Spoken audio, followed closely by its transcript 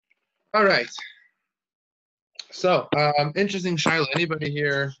All right. So, interesting, Shiloh. Anybody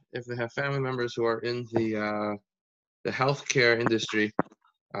here, if they have family members who are in the healthcare industry,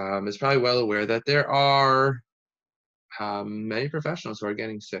 is probably well aware that there are many professionals who are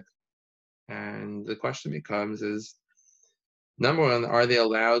getting sick. And the question becomes: is number one, are they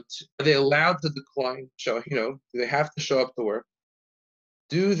allowed to decline? Do they have to show up to work?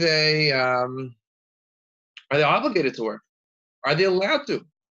 Do they are they obligated to work? Are they allowed to?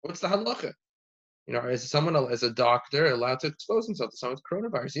 What's the halacha? Is someone as a doctor allowed to expose himself to someone with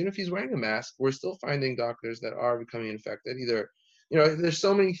coronavirus? Even if he's wearing a mask, we're still finding doctors that are becoming infected. Either, there's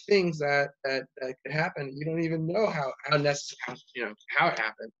so many things that could happen. You don't even know how necessary, how it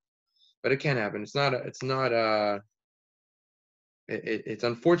happened, but it can happen. It's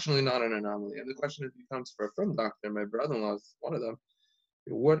unfortunately not an anomaly. And the question becomes for a film doctor. My brother-in-law is one of them.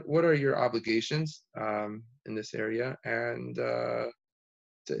 What are your obligations in this area? And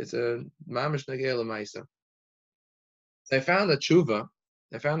it's a mamish nagei l'maisa. So I found the tshuva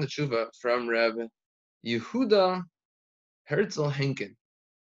from Reb Yehuda Herzl Henkin.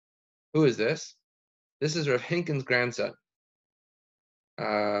 Who is this? This is Reb Henkin's grandson.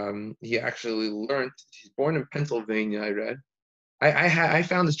 He actually learned. He's born in Pennsylvania. I read. I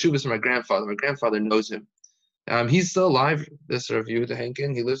found this tshuva from my grandfather. My grandfather knows him. He's still alive. This Reb Yehuda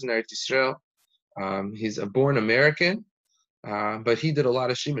Henkin. He lives in Eretz Yisrael. He's a born American, but he did a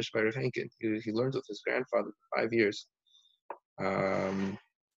lot of Shemesh by Reb Henkin. He learned with his grandfather for 5 years. And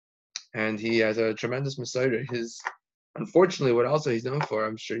he has a tremendous Messiah. Unfortunately, what also he's known for,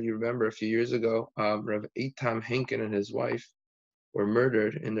 I'm sure you remember a few years ago, Rav Eitam Henkin and his wife were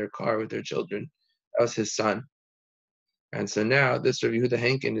murdered in their car with their children. That was his son. And so now this Rav Yehuda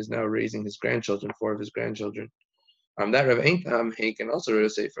Henkin is now raising his grandchildren, 4 of his grandchildren. That Rav Eitam Henkin also wrote a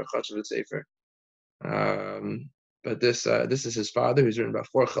sefer, Chashav sefer. But this is his father, who's written about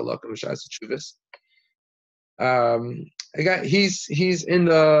 4 Chalak of Shas Chuvas. He's in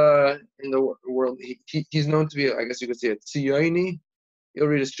the world. He's known to be, I guess you could say, a tziyoni. You'll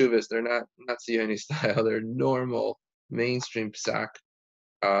read his chuvas. They're not tziyoni style. They're normal mainstream psak.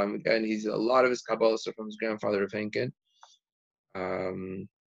 And a lot of his kabbalas are from his grandfather of Henkin. I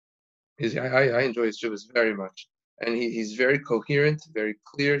enjoy his chuvas very much, and he's very coherent, very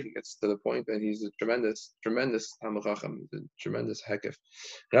clear. He gets to the point, and he's a tremendous Talmid Chacham, tremendous hekif.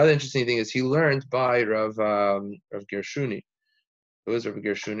 Another interesting thing is he learned by Rav Gershuni. Who is Rav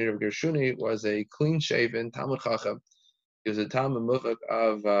Gershuni? Rav Gershuni was a clean-shaven Talmid Chacham. He was a Talmid Muvak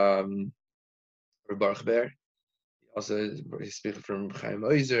of Rav Baruch Ber. He speaks from Chaim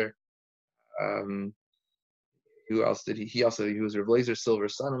Oizer. Who else did he? He was Rav Lazer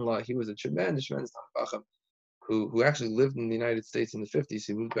Silver's son-in-law. He was a tremendous Talmid Chacham who actually lived in the United States in the 50s.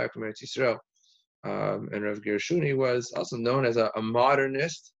 He moved back from Eretz Yisrael. And Rav Gershuni was also known as a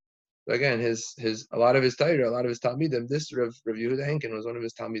modernist. But again, a lot of his Torah, a lot of his Talmidim, this Rav Yehuda Henkin was one of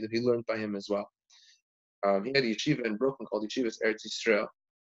his Talmidim. He learned by him as well. He had a yeshiva in Brooklyn called Yeshivas Eretz Yisrael,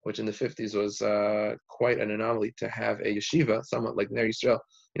 which in the 50s was quite an anomaly to have a yeshiva, somewhat like Ner Yisrael,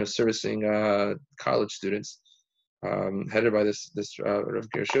 servicing college students, headed by this Rav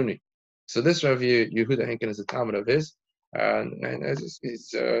Gershuni. So this Rav Yehuda Henkin is a Talmud of his, and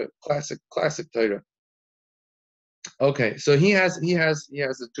he's classic Torah. Okay, so he has a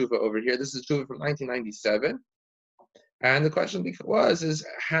tuva over here. This is a tuva from 1997, and the question is what are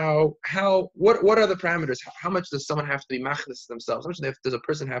the parameters? How much does someone have to be machlis themselves? How much does a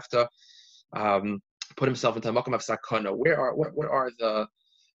person have to put himself into a makom of sakana? What are the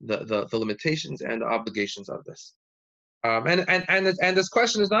limitations and the obligations of this? And this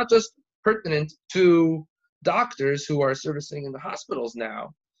question is not just pertinent to doctors who are servicing in the hospitals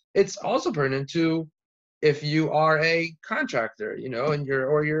now. It's also pertinent to if you are a contractor, and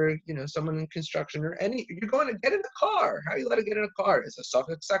you're someone in construction or you're going to get in a car. How you let it get in a car? Is a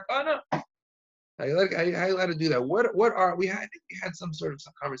suffix sakana? How you let it do that? We had some sort of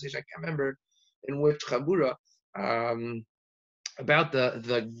conversation, I can't remember, in which Chabura about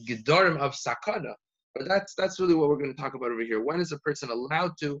the gedarim of sakana. But that's really what we're going to talk about over here. When is a person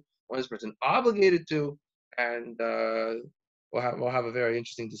allowed to? When is a person obligated to? And we'll have a very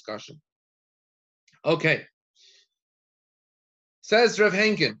interesting discussion. Okay. Says Rav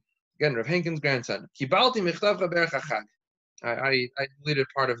Henkin, again, Rav Henkin's grandson. Kibalti michtavcha berach hachag. I deleted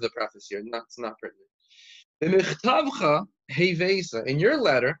part of the preface here. It's not pertinent. B'michtavcha hevesa. In your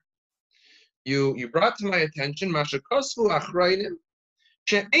letter, you brought to my attention mashakosvu achrayim.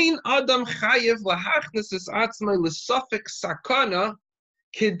 She'ein adam chayev lahachnes es atzmai l'sofik sakana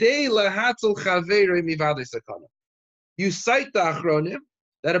kidei lahatzel chaveirei mivadei sakana. You cite the achronim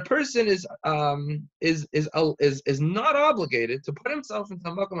that a person is not obligated to put himself into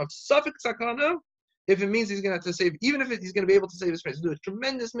a makom of safek sakana if it means he's going to have to save, even if he's going to be able to save his friends. Do a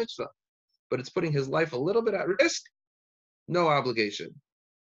tremendous mitzvah, but it's putting his life a little bit at risk. No obligation.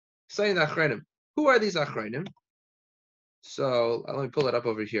 Saying the achreinim. Who are these achreinim? So let me pull it up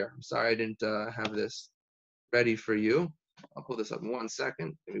over here. I'm sorry I didn't have this ready for you. I'll pull this up in 1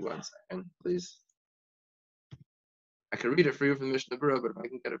 second. Give me 1 second, please. I can read it for you from the Mishnah Berurah, but if I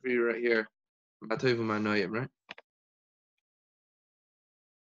can get it for you right here, right?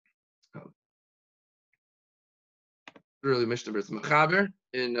 Oh. Really, Mishnah Berurah. It's Mechaber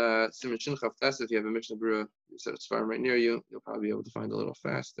in Siman Shin Chaf Tes. If you have a Mishnah Berurah, you said it's far right near you, you'll probably be able to find it a little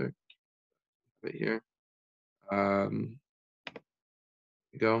faster. Right here. Here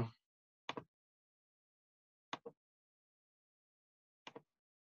you go.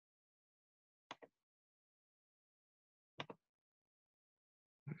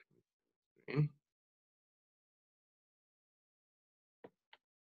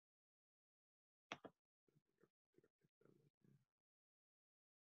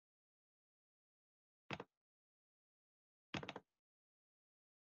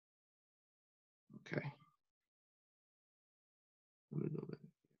 Okay.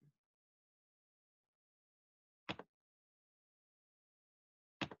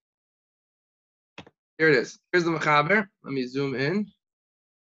 Here it is. Here's the Mechaber. Let me zoom in.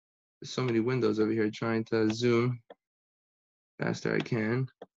 There's so many windows over here trying to zoom faster I can.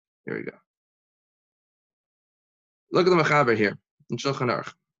 Here we go. Look at the Mechaber here in Shulchan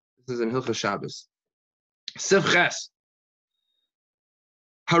Aruch. This is in Hilchos Shabbos. Sif Ches.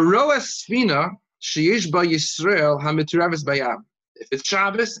 Haroa Sfina sheyesh ba Yisrael hamituravis bayam. If it's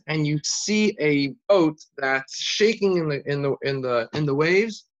Shabbos and you see a boat that's shaking in the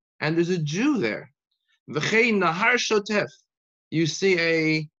waves, and there's a Jew there, v'chei nahar shotef, you see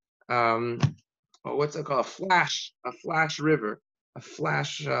a what's it called? A flash river, a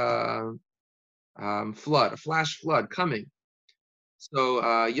flash flood, a flash flood coming. So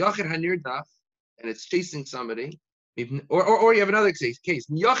Yachid Hanirdaf, and it's chasing somebody, or you have another case,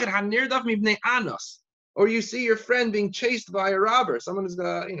 Yachid Hanirdaf mibnei anos, or you see your friend being chased by a robber, someone who's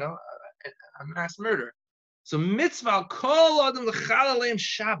a mass murder. So mitzvah kol adam l'chalaleim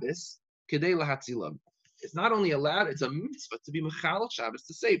Shabbos kedei lahatzilam. It's not only allowed; it's a mitzvah to be mechalal Shabbos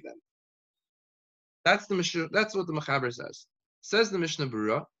to save them. That's what the Mechaber says. Says the Mishnah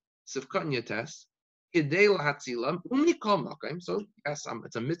Berurah, Sivkot Yates, kedei lahatzilam u'mikol makom. So yes,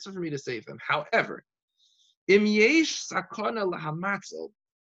 it's a mitzvah for me to save them. However, im yesh sakana lahamatzel.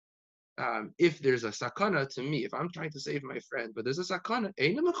 If there's a sakana to me, if I'm trying to save my friend, but there's a sakana,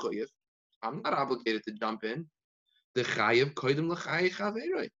 I'm not obligated to jump in. The chayev koydem l'chayev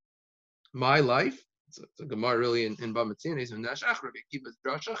chaveroi. My life, it's a Gemara really in Bamatzinis, and Nashach Kibbutz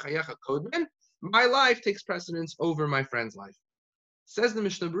Drasha Chayecha Kodmen. My life takes precedence over my friend's life. Says the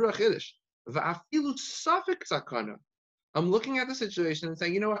Mishnah Berurah Chiddush, Va'afilu safek sakana. I'm looking at the situation and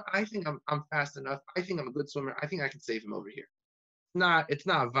saying, you know what? I think I'm fast enough. I think I'm a good swimmer. I think I can save him over here. It's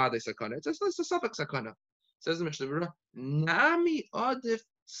not vade sakana. It's a safek sakana. Says the Mishnah Berurah, Nami adif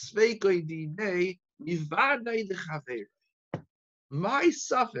sveikoi didei mivadei dechaver. My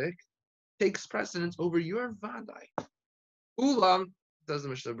safek takes precedence over your vadai. Ulam, says the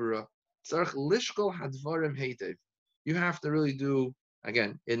Mishnah Berurah, tzarich lishkol hadvarim heitev. You have to really do,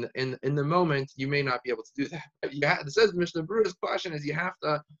 again, in the moment, you may not be able to do that. But it says the Mishnah Berurah's question is you have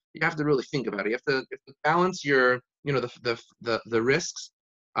to really think about it. You have to balance your, the risks.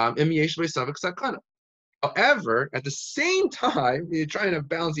 However, at the same time, you're trying to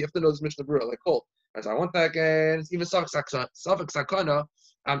balance. You have to know this Mishnah Berurah. Like, hold, as I want that again. It's even safek sakana.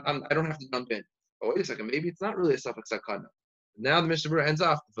 I don't have to jump in. Oh, wait a second. Maybe it's not really a safek sakana. Now the Mishnah Berurah ends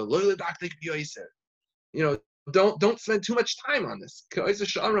off. Don't spend too much time on this.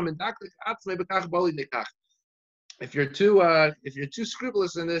 If you're too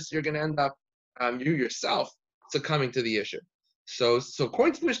scrupulous in this, you're going to end up you yourself succumbing to the issue. So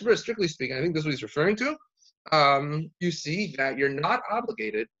according to the Mishnah Berurah, strictly speaking, I think this is what he's referring to. You see that you're not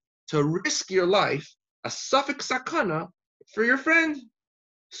obligated to risk your life, a safek sakana, for your friend.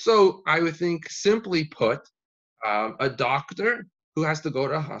 So I would think, simply put, a doctor who has to go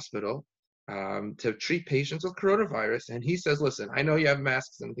to a hospital to treat patients with coronavirus, and he says, listen, I know you have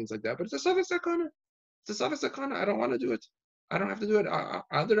masks and things like that, but it's a safek sakana. It's a safek sakana. I don't want to do it. I don't have to do it.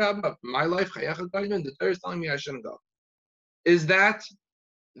 My life, the Torah is telling me I shouldn't go. Is that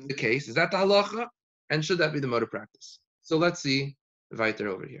the case? Is that the halacha? And should that be the mode of practice? So let's see weiter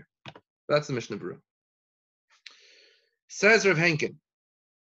over here. That's the Mishnah Berurah. Says Rav Henkin,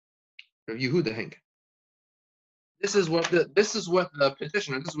 Rav Yehuda Henkin. This is what the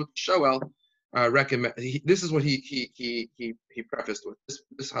petitioner, this is what the Shoel recommend. This is what he prefaced with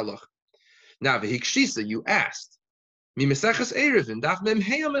this halach. Now the hikshisa, you asked. Mimeseches Erevin, Daf Mem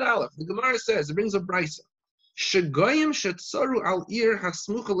Heyam and Aleph. The Gemara says, it brings a brisa. Shegoyim shetzaru al ir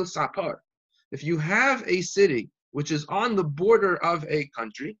hasmucha l'sapar. If you have a city which is on the border of a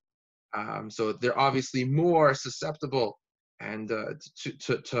country, so they're obviously more susceptible and to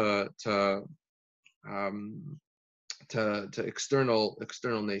external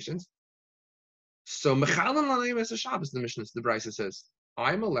nations. So mechalan l'aleim es Shabbos, the Mishnah, the brisa says,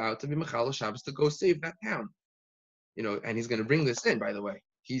 I'm allowed to be mechal Shabbos to go save that town. And he's going to bring this in, by the way.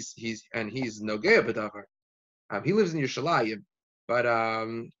 He's Nogea B'davar. He lives in Yerushalayim, but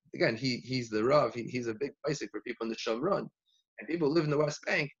again, he's the Rav. He's a big basic for people in the Shomron, and people who live in the West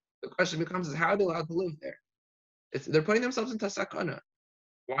Bank. The question becomes: is how are they allowed to live there? They're putting themselves into sakana.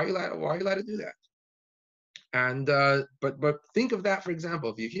 Why are you allowed to do that? And but think of that, for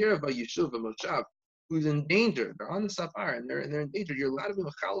example, if you hear about Yeshuv and Moshav who's in danger, they're on the safar and they're in danger. You're allowed to be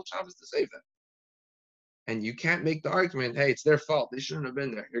mechal Shabbos to save them. And you can't make the argument, hey, it's their fault. They shouldn't have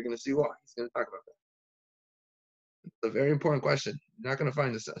been there. You're going to see why. He's going to talk about that. It's a very important question. You're not going to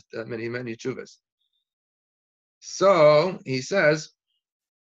find this many tshuvas. So he says,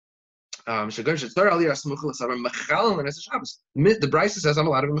 the Brisa says, I'm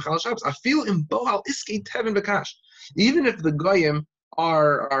allowed to be Mechal Shabbos. I feel in Bohal Iskei Tevin Bekash. Even if the Goyim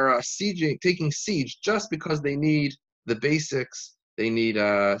are sieging, taking siege just because they need the basics, they need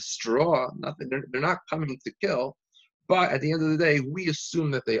straw, nothing. They're not coming to kill, but at the end of the day, we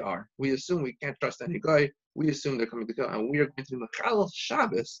assume that they are. We assume we can't trust any guy. We assume they're coming to kill, and we are going to do Mechal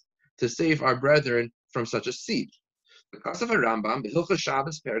Shabbos to save our brethren from such a siege. Because of a Rambam, Behilchos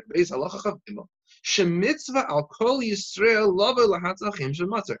Shabbos Perek Beis Halacha Chav Gimel, Shemitzvah al Kol Yisrael Lavo Lahatzachim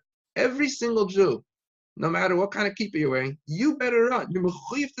Shematzar. Every single Jew, no matter what kind of kippah you're wearing, you better run. You're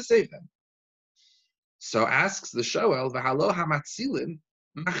mechuyev to save them. So asks the Shoel, V'halo hamatzilim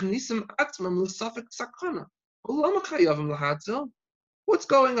machnisim atzmam l'safek sakana. What's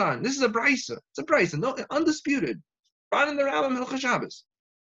going on? This is a brisa. It's a brisa, no, undisputed. Run in the Rambam Hilchos Shabbos.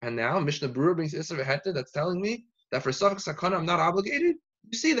 And now Mishnah Berurah brings Isser V'Heter that's telling me that for safek sakana I'm not obligated.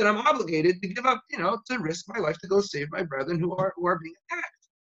 You see that I'm obligated to give up, to risk my life to go save my brethren who are being attacked.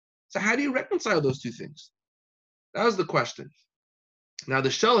 So how do you reconcile those two things? That was the question. Now the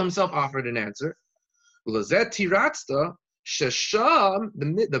Shoel himself offered an answer. Lazet tiratzta shesham,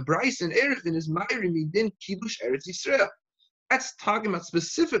 the Bryce in Erevin is Ma'iri midin kibush Eretz Yisrael. That's talking about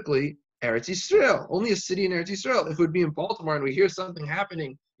specifically Eretz Yisrael, only a city in Eretz Yisrael. If it would be in Baltimore and we hear something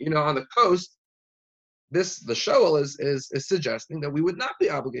happening, on the coast, the Shoel is suggesting that we would not be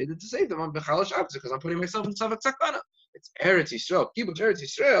obligated to save them on Bechal Shabbos because I'm putting myself in Safek Sakana. It's Eretz Yisrael, kibush Eretz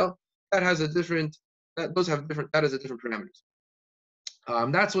Yisrael. That has a different parameters.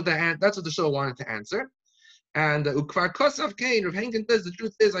 That's what the Shoel wanted to answer. And Ukvar Kosav Kain, Rav Henkin says the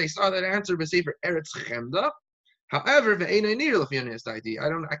truth is I saw that answer for Eretz Chemda. However, I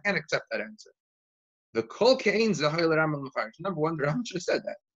can't accept that answer. The Kol Kain Zahayel Rambam Mefarish. Number one, the Rambam should have said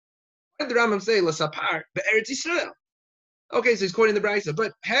that. Why did the Rambam say L'Sapar Eretz Yisrael? Okay, so he's quoting the Brisa,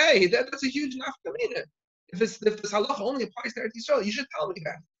 but hey, that's a huge nafkamina. If this halacha only applies to Eretz Yisrael, you should tell me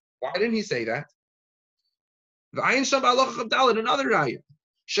that. Why didn't he say that? V'ayin sham halacha chavdalad, another raya.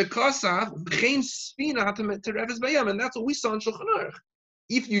 Shekasav v'chein spina tereves bayam, and that's what we saw in Shulchan Aruch.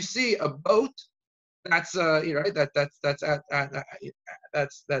 If you see a boat that's that's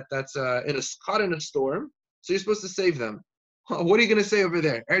caught in a storm, so you're supposed to save them. What are you going to say over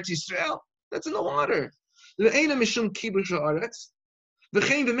there? Eretz Yisrael? That's in the water. V'eina mishum kibush haaretz.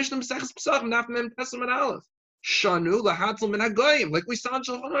 V'chein v'mishnah b'seches pesachim naf mem tesam and aleph. Shanu lahatzel min hagoyim, like we saw in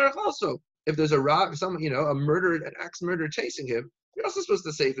Shulchan Aruch also. If there's a rock, an axe murderer chasing him, you're also supposed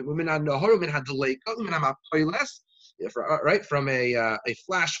to save him. Right, from a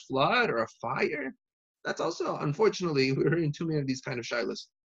flash flood or a fire. That's also, unfortunately, we're in too many of these kind of shilas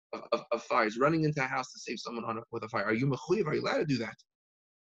of fires, running into a house to save someone with a fire. Are you mechuyev? Are you allowed to do that?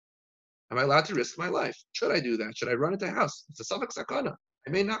 Am I allowed to risk my life? Should I do that? Should I run into a house? It's a safek sakana.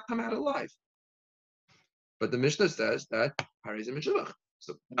 I may not come out alive. But the Mishnah says that harizim mishuvach.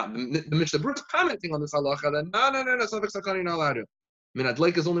 So the Mishnah Berurah is commenting on this halacha that no, safek sakana you're not allowed to.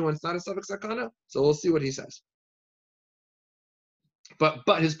 Minadleik is only when it's not a safek sakana. So we'll see what he says.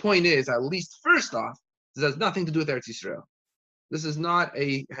 But his point is, at least first off, this has nothing to do with Eretz Yisrael. This is not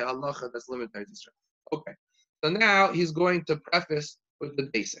a halacha that's limited to Eretz Yisrael. Okay. So now he's going to preface with the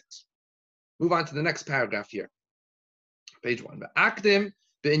basics. Move on to the next paragraph here. Page 1. Akdim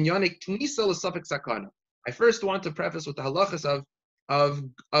b'inyanik knisa l'safek sakana. I first want to preface with the halachas of of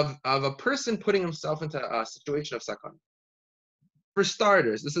a person putting himself into a situation of sakana. For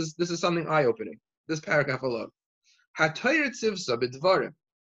starters, this is something eye-opening. This paragraph alone. If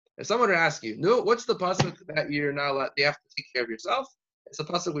someone were to ask you, no, what's the pasuk that you're not allowed, you have to take care of yourself? It's a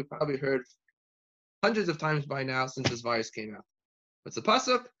pasuk we probably heard hundreds of times by now since this virus came out. What's the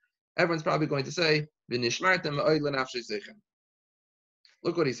pasuk? Everyone's probably going to say,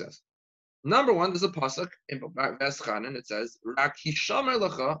 look what he says. Number one, there's a pasuk in Veschan, and it says, Rak hishamer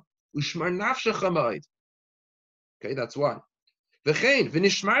lecha ushmar nafshecha ma'od. Okay, that's one. V'chein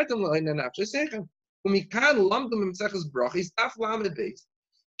v'nishmartem le'oin nafshesechem umikan lamdum b'mseches brachis daf lamed beis.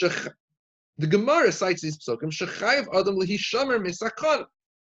 The Gemara cites these psukim. Shechayev adam lehishamer misakon.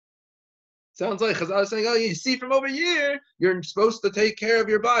 Sounds like Chazal is saying, oh, you see from over here, you're supposed to take care of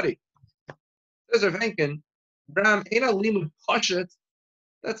your body. Says Rav Henkin, Bram ena limud pashat.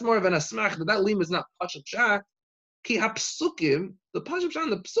 That's more of an asmach, but that lim is not pashat pshat. Ki hapsukim, the pashat pshat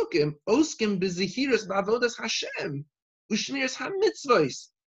and the psukim, oskim bezihiras ba'avodas Hashem, ushmiras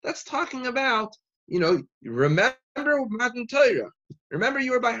hamitzvos. That's talking about, remember Matan Torah. Remember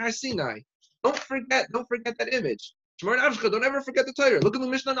you were by Har Sinai. Don't forget that image. Don't ever forget the Torah. Look at the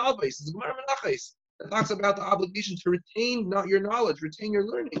Mishnah Albayis. It's the Gemara Menachos that talks about the obligation to retain not your knowledge, retain your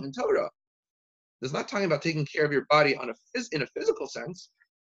learning in Torah. It's not talking about taking care of your body in a physical sense.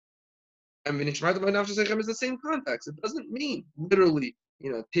 And Vinishmarta B'nafshesechem is the same context. It doesn't mean literally,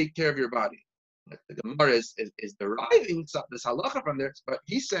 take care of your body. The Gemara is deriving this halacha from there, but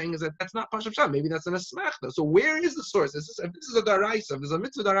he's saying is that that's not pashup sham. Maybe that's an asmach though. So where is the source? If this is a daraisa, if there's a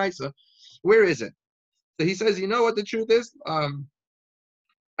mitzvah daraisa, where is it? So he says, you know what the truth is?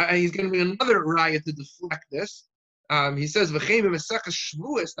 He's going to bring another raya to deflect this. He says, "V'chein b'mesachas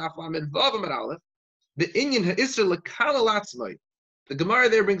shvuos daf lamed vav amud aleph, the inyan ha'isra l'kal alatzmai." The Gemara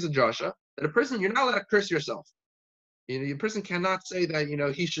there brings a drasha that a person, you're not allowed to curse yourself. A person cannot say that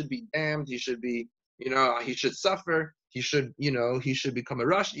he should be damned, he should be, he should suffer, he should become a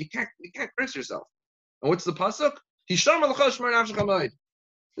rush. You can't curse yourself. And what's the pasuk? Hisham alachos shmar nafshech hamayid.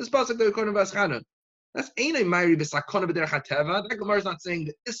 This pasuk that we quote in Vaschana. That's ain't a mayri b'sakona b'derech hateva. That Gemara is not saying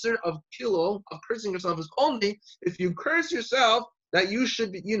the isser of kilo of cursing yourself is only if you curse yourself that you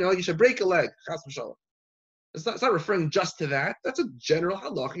should be, you should break a leg. Chas v'shalom. It's not referring just to that. That's a general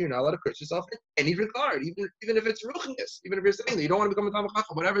halacha. You're not allowed to curse yourself in any regard, even if it's ruchnius, even if you're saying that you don't want to become a Talmid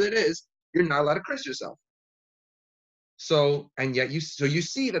Chacham, whatever it is, you're not allowed to curse yourself. So, and yet you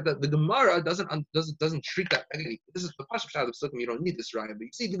see that the Gemara doesn't treat that. This is the pasuk shad of psukim. You don't need this raya, but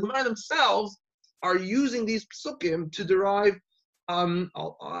you see the Gemara themselves are using these psukim to derive other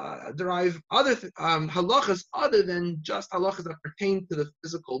halachas other than just halachas that pertain to the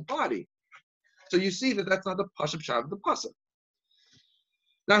physical body. So you see that that's not the pasuk pshat of the pasuk.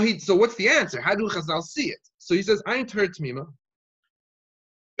 Now so what's the answer? How do Chazal see it? So he says, "Ein Torah Tmima."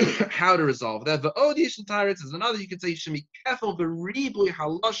 How to resolve that? The Odish Taretz is another. You could say Shemi Kefel V'Ribui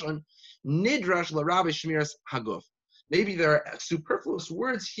Halashon Nidrash LaRabbi Shmiras Haguf. Maybe there are superfluous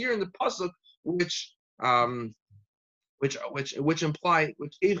words here in the pasuk which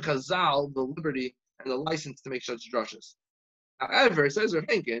gave Chazal the liberty and the license to make such drushes. However, it says Rav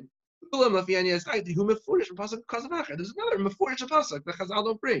Henkin, there's another mefurish pasuk that Chazal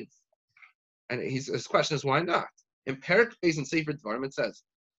don't bring, and his question is why not? In Perek Beis in Sefer Dvarim it says,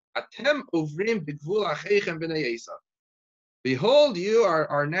 "Atem ovrim b'gvul acheichem b'nei Esav." Behold, you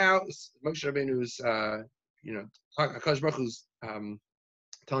are now Moshe Rabbeinu's, Hakadosh Baruch Hu's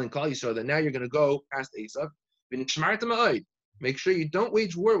telling Klal Yisrael that now you're going to go past Esav. V'nishmartem ha'od. Make sure you don't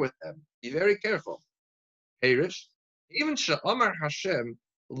wage war with them. Be very careful. Perish. Even she'amar Hashem.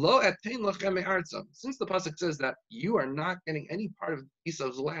 Since the pasuk says that you are not getting any part of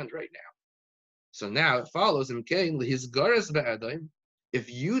Esau's land right now, so now it follows if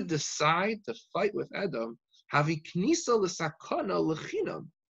you decide to fight with Edom,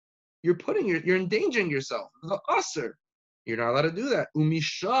 you're endangering yourself. The usher, you're not allowed to do that.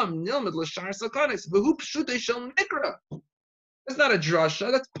 It's not a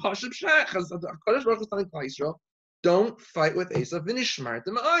drasha. That's pashup shach. Hakadosh Baruch Hu is telling Klal Yisrael, don't fight with Esav.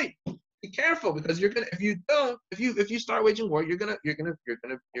 V'nishmartem ha'od. Be careful because you're gonna. If you start waging war, you're gonna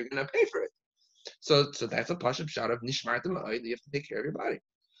pay for it. So that's a pashup shot of nishmartem ha'od. You have to take care of your body.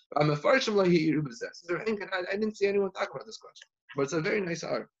 I didn't see anyone talk about this question, but it's a very nice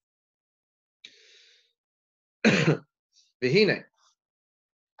art. V'hine.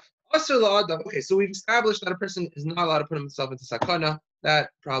 Okay, so we've established that a person is not allowed to put himself into sakana. That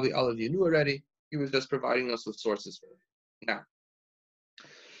probably all of you knew already. He was just providing us with sources for it. Now,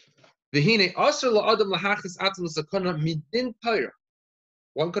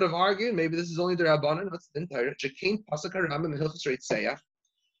 One could have argued maybe this is only the Rabbanan. That's the entire. Shekin pasuk Rambam Hilchos Reit Seyach.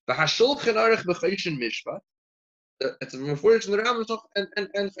 V'hashulchan arich b'chayshin mishpat. It's a mefurish in the Rambam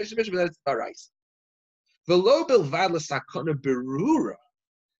and chayshin mishpat. That's barais. V'lo bilvad l'sakana berura.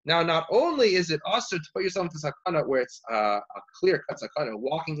 Now, not only is it also to put yourself into sakana where it's a clear-cut sakana,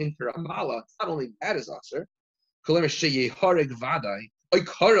 walking into Ramallah, it's not only that is also. That's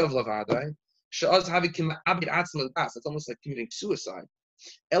almost like committing suicide.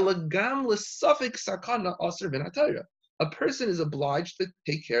 A person is obliged to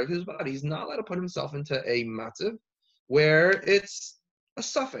take care of his body. He's not allowed to put himself into a matzav where it's a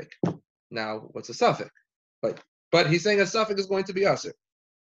suffix. Now, what's a suffix? But he's saying a suffix is going to be asr.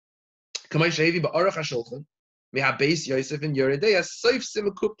 Yosef in Yeridea, Seif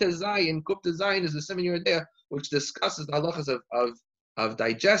Sim Kupta Zayin. Kupta Zayin is the Sim in Yeridea, which discusses the halachas of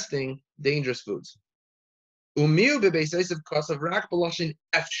digesting dangerous foods. Umiu bebeis Yosef Kosav Rak Baloshin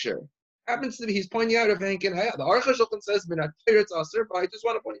Efsher. Happens to be, he's pointing out of Hankin Hayat. The Aruch HaShulchan says, it's Aser, but I just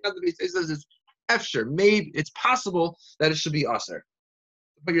want to point out that he says it's Efsher. Maybe it's possible that it should be Aser.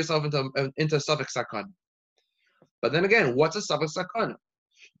 Put yourself into suffix sakana. But then again, what's a suffix sakana?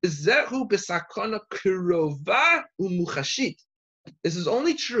 This is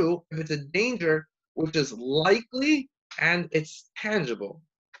only true if it's a danger which is likely and it's tangible.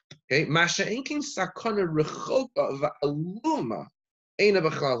 Okay, to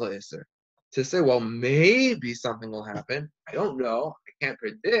say, well, maybe something will happen. I don't know. I can't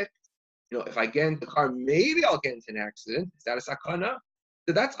predict. If I get into the car, maybe I'll get into an accident. Is that a sakana?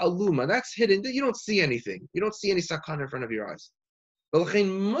 So that's aluma. That's hidden. You don't see anything. You don't see any sakana in front of your eyes. You're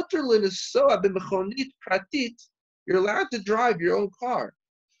allowed to drive your own car.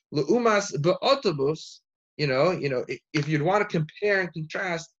 If you'd want to compare and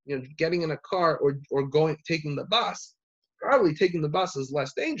contrast, getting in a car or taking the bus, probably taking the bus is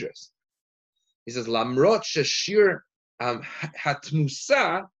less dangerous. He says, Lamrot shashir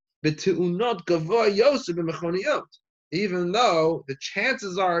hatmusa b'teunot gavoa yosef b'mechoniyot. Even though the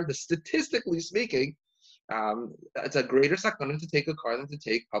chances are, statistically speaking, it's a greater sakana to take a car than to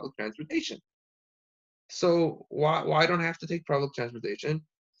take public transportation. So why don't I have to take public transportation?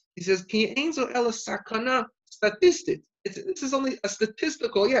 He says, ki enzo ela sakana statistic. This is only a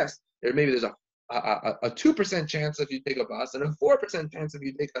statistical, yes. Maybe there's a 2% chance if you take a bus and a 4% chance if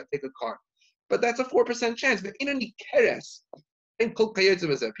you take a car. But that's a 4% chance. But in any keres,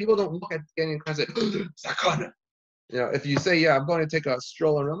 people don't look at getting in car and say, sakana. If you say, yeah, I'm going to take a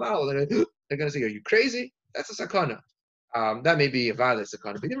stroll in Ramallah, they're going to say, are you crazy? That's a sakana. That may be a valid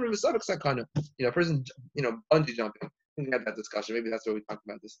sakana. But even if it's not a sakana, a person, bungee jumping, we can have that discussion. Maybe that's where we talk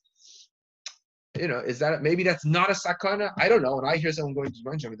about this. Is that, maybe that's not a sakana? I don't know. When I hear someone going to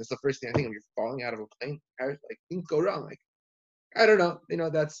bungee jumping, that's the first thing I think of. You're falling out of a plane. Like, things go wrong. Like, I don't know.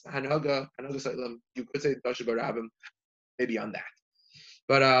 That's Hanaga Salem. You could say Dasha Barabim, maybe on that.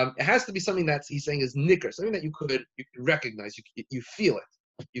 But it has to be something that he's saying is nicker, something that you could recognize. You feel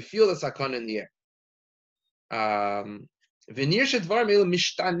it. You feel the sakana in the air.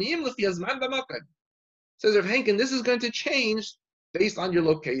 Says Rav Henkin, this is going to change based on your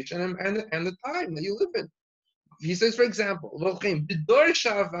location and the time that you live in. He says, for example,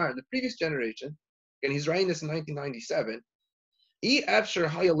 the previous generation, and he's writing this in 1997, you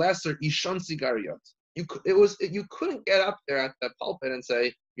couldn't get up there at the pulpit and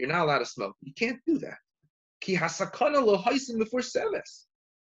say, you're not allowed to smoke. You can't do that.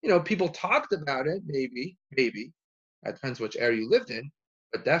 People talked about it, maybe. That depends which area you lived in,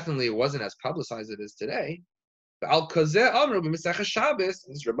 but definitely it wasn't as publicized as it is today. Al Kazeh Amru b'Masechah Shabbos,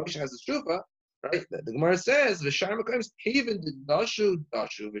 this Rabbi Moshe has a shtufa, right? The Gemara says,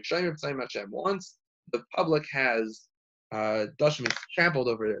 once the public has Dashim is trampled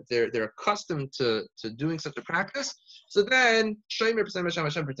over it. They're accustomed to doing such a practice. So then Hashem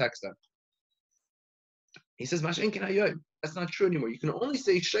protects them. He says, that's not true anymore. You can only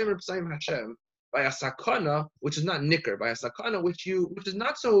say Shomer B'Sayim Hashem by a sakana, which is not nicker, by a sakana which is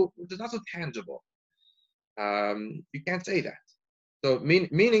not so tangible. You can't say that. So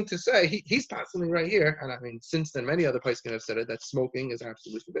meaning to say, he's taught something right here, and I mean, since then many other places can have said it, that smoking is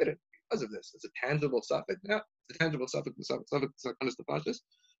absolutely forbidden because of this. It's a tangible suffix now. It's a tangible suffix sakana stafashis,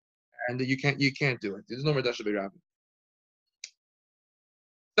 and you can't do it. There's no more dasha b'rabbi.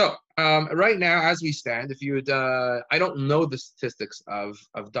 So right now, as we stand, if you would, I don't know the statistics of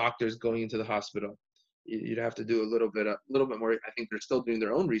doctors going into the hospital. You'd have to do a little bit more. I think they're still doing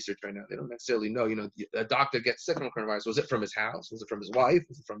their own research right now. They don't necessarily know. A doctor gets sick from coronavirus. Was it from his house? Was it from his wife?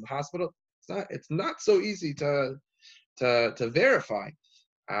 Was it from the hospital? It's not so easy to verify.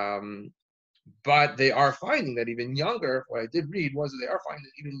 But they are finding that even younger, what I did read was that they are finding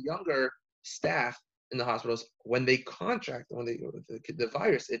that even younger staff in the hospitals, when they contract, when they the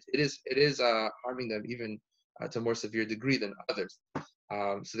virus, it is harming them even to a more severe degree than others.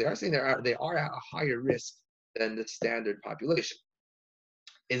 So they are saying they are at a higher risk than the standard population.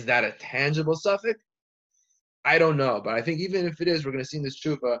 Is that a tangible suffix? I don't know, but I think even if it is, we're going to see in this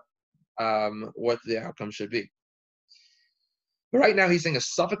tshuva what the outcome should be. But right now, he's saying a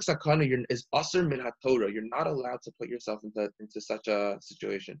suffix sakana is asur min haTorah. You're not allowed to put yourself into such a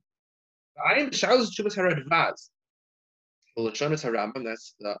situation. I am Shaul's tshuvas haradvaz. The Lashonas Harambam,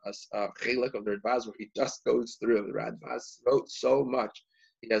 that's a chelik of the Radvaz where he just goes through. The Radvaz wrote so much.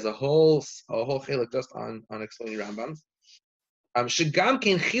 He has a whole chelik just on explaining Rambams. Shagam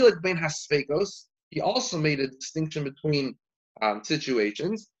kein chelik ben hasfekos. He also made a distinction between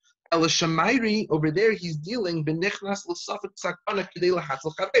situations. El Shamairi over there, he's dealing benichnas l'safek sakana k'dei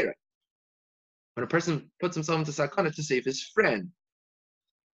lahatzal chavera. When a person puts himself into sakana to save his friend.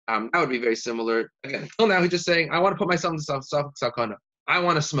 That would be very similar. Again, until now, he's just saying, I want to put myself into sakana. I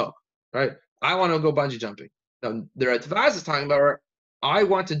want to smoke, right? I want to go bungee jumping. Now, the Radvaz is talking about, I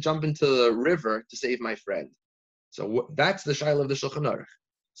want to jump into the river to save my friend. So that's the shaila of the Shulchan Aruch.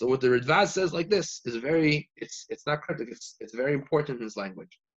 So what the Radvaz says like this is it's not cryptic, it's very important in his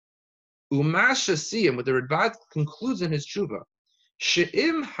language. Umash Shasiyim, what the Radvaz concludes in his tshuva,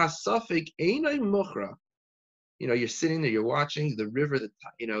 she'im hasafik einay muchra. You're sitting there, you're watching the river,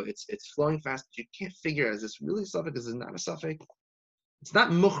 it's flowing fast. You can't figure out, is this really a suffix? Is it not a suffix? It's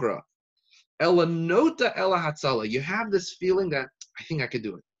not mukhra. Ela nota ela hatzala. You have this feeling that I think I could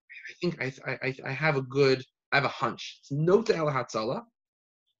do it. I think I have a hunch. It's nota ela hatzala.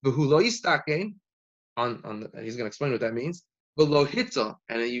 V'hulo yistakein. He's going to explain what that means. V'lo hitza.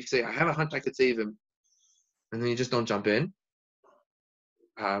 And then you say, I have a hunch I could save him. And then you just don't jump in.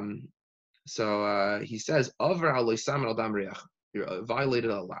 So he says, you're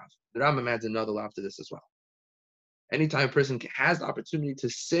violated a lav. The Rambam adds another lav to this as well. Anytime a person has the opportunity to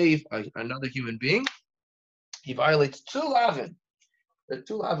save another human being, he violates two lavin. There are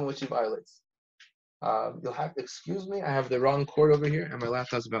two lavin which he violates. You'll have to excuse me. I have the wrong cord over here, and my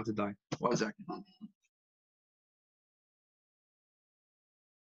laptop's about to die. 1 second.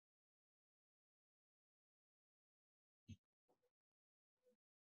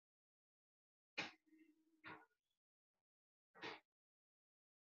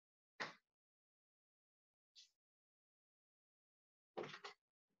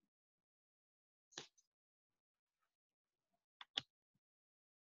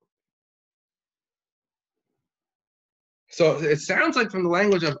 So it sounds like from the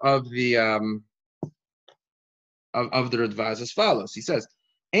language of the Radvaz as follows. He says,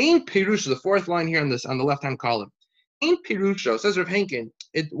 "Ain pirusha." The fourth line here on the left-hand column. Ain pirusha, says Rav Henkin.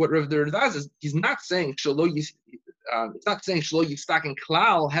 What the Radvaz is, he's not saying shelo. It's not saying shelo yistaken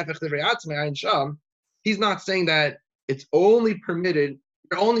klal hefech divrei atzmei ayin sham. He's not saying that it's only permitted.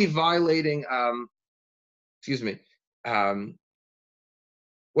 You're only violating. Excuse me.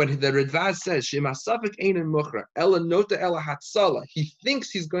 When the Radvaz says Shema Safik Ein Mukhra Ella Nota Ella Hatzala, he thinks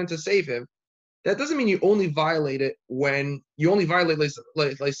he's going to save him. That doesn't mean you only violate it when you only violate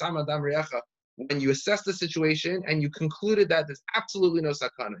Leisam Adam Reacha when you assess the situation and you concluded that there's absolutely no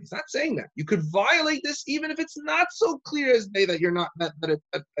sakana. He's not saying that. You could violate this even if it's not so clear as day that you're not that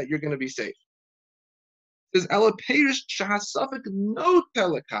you're going to be safe. It says Ella Perish Shahasafik no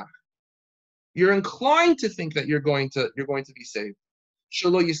Telekach. You're inclined to think that you're going to be saved.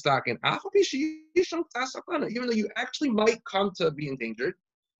 Shelo yistaken, even though you actually might come to be endangered.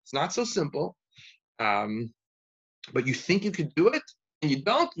 It's not so simple. But you think you could do it, and you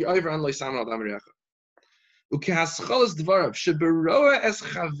don't, you're over on Loisam al Dam Reacha. Ukehascholas dvarav, sheberoa es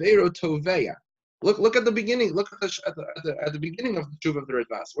chavero toveya. Look at the beginning, look at the beginning of the Tshuva of the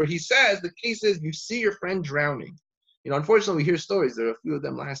Radvaz, where he says the case is you see your friend drowning. Unfortunately we hear stories, there are a few of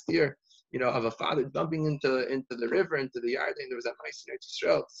them last year, of a father jumping into the river, into the yard, and there was that nice in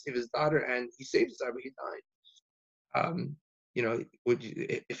Israel to save his daughter, and he saved his daughter, but he died.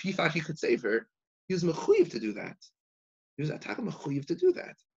 If he thought he could save her, he was mechuyev to do that. He was ataka mechuyev to do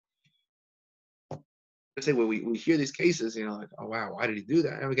that. I say, well, we hear these cases, like, oh wow, why did he do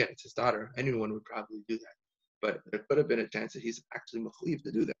that? And again, it's his daughter. Anyone would probably do that, but there could have been a chance that he's actually mechuyev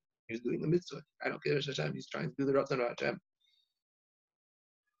to do that. He was doing the mitzvah. I don't care Hashem. He's trying to do the Ratzon Hashem.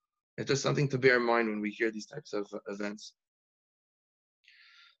 It's just something to bear in mind when we hear these types of events.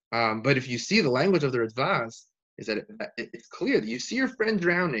 But if you see the language of the Radvaz, is that it's clear that you see your friend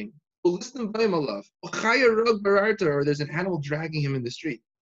drowning, or there's an animal dragging him in the street.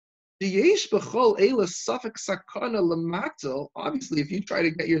 Obviously, if you try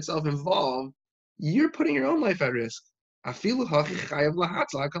to get yourself involved, you're putting your own life at risk. You see that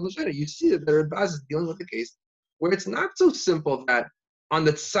the Rebaz is dealing with a case where it's not so simple that on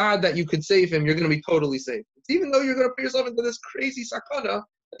the side that you could save him, you're going to be totally safe. It's even though you're going to put yourself into this crazy sakana,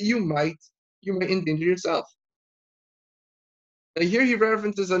 you might endanger yourself. Now here he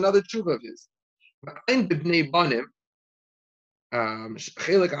references another tshuva of his. Ein b'bnei banim,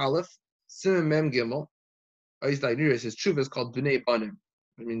 chelik aleph, simon mem gimel. His tshuva is called b'nei banim.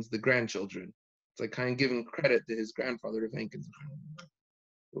 It means the grandchildren. It's like kind of giving credit to his grandfather of Enkin,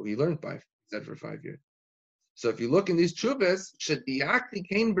 who he learned by, he said, for 5 years. So if you look in these tshuvas, shediyakli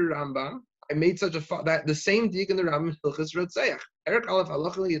kain b'Rambam, I made such a that the same dik in the Rambam Hilchos Rotzeach. Erik Aleph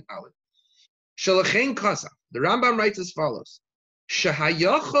Halacha Yitali. Shalachein Kasa. The Rambam writes as follows: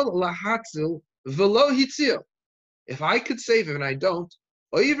 Shehayachol lahatzil v'lo hitzil. If I could save him and I don't,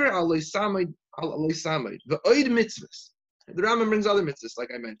 oiver aloi samid v'oid mitzvahs. The Rambam brings other mitzvahs,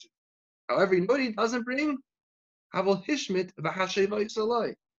 like I mentioned. However, you know what he doesn't bring? Havel hishmit v'hashevay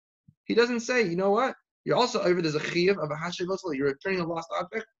saloi. He doesn't say, you know what? You're also over there's a chiyuv of a hashevay saloi. You're returning a lost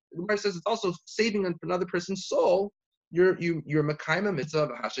object. The Gemara says it's also saving another person's soul. You're mekayma mitzvah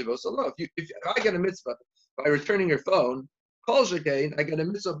of a hashevay saloi. If I get a mitzvah by returning your phone, kol shekain, I get a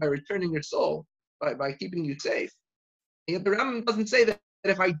mitzvah by returning your soul by keeping you safe. And yet the Rambam doesn't say that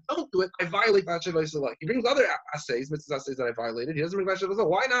if I don't do it, I violate hashevay saloi. He brings other mitzvah assays that I violated. He doesn't bring hashevay saloi.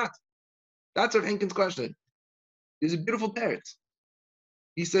 Why not? That's Rav Henkin's question. It's a beautiful parrot.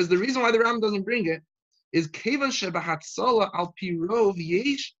 He says the reason why the Ram doesn't bring it is kevan shebahatzola al pirov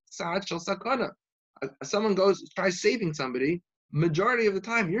yesh tzad shel sakana. Someone tries saving somebody, majority of the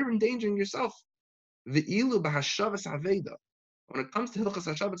time you're endangering yourself. Ve'ilu bahashavas aveda. When it comes to hilchas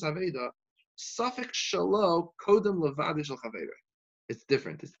hashavas aveda, suffix shalo kodem levadish shel chavera. It's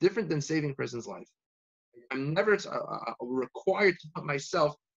different. It's different than saving a person's life. I'm never required to put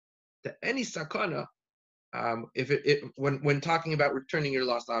myself to any sakana when talking about returning your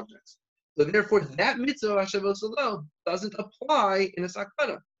lost objects. So therefore, that mitzvah hashavos alone doesn't apply in a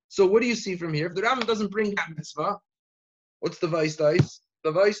sakana. So what do you see from here? If the Rambam doesn't bring that mitzvah, what's the vice dice?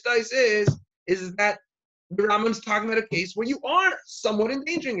 The vice dice is that the Rambam's talking about a case where you are somewhat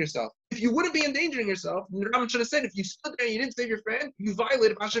endangering yourself. If you wouldn't be endangering yourself, the Rambam should have said, if you stood there and you didn't save your friend, you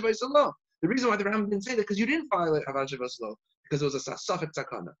violated hashavos alone. The reason why the Rambam didn't say that because you didn't violate hashavos alone, because it was a suffix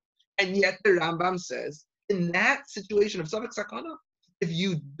sakana. And yet the Rambam says, in that situation of suffix sakana, if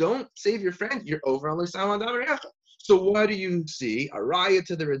you don't save your friend, you're over on l'sam adam recha. So what do you see? A raya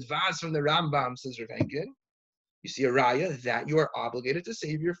to the Ridvaz from the Rambam, says Rav Henkin. You see a raya that you are obligated to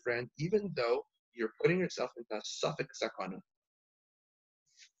save your friend, even though you're putting yourself into a suffix sakana.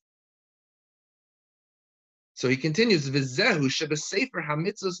 So he continues, V'zehu shebesefer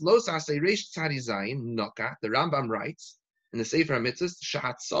hamitzvos lo sasei reish tzadi zayin noka. The Rambam writes in the Sefer HaMitzvos,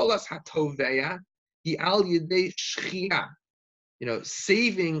 Shahatzolas hatoveya hi al yedei shchia. You know,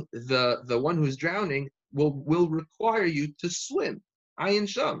 saving the one who's drowning will require you to swim. Ayin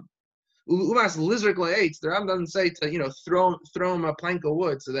sham. Umas lizard la'etz. The Rambam doesn't say to throw him a plank of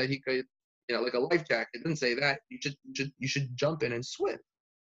wood so that he could like a life jacket. It didn't say that. You should jump in and swim.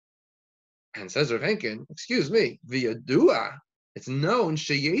 And says Rav Henkin, excuse me, v'yadua. It's known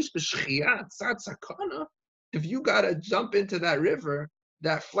sheyesh b'shchia tzad sakana. If you gotta jump into that river,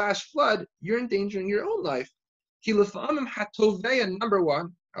 that flash flood, you're endangering your own life. Number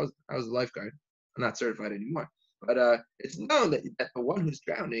one, I was a lifeguard. I'm not certified anymore, but it's known that the one who's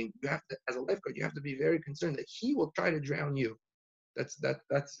drowning, you have to, as a lifeguard, you have to be very concerned that he will try to drown you. That's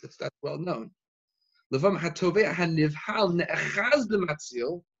well known.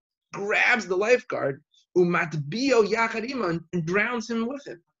 Grabs the lifeguard, and drowns him with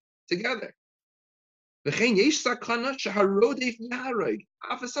him together.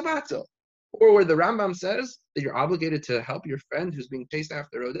 Or where the Rambam says that you're obligated to help your friend who's being chased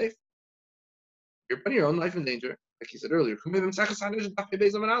after Rodef. You're putting your own life in danger, like he said earlier.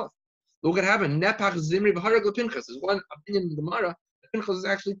 Look what happened. There's one opinion in the Gemara that Pinchas is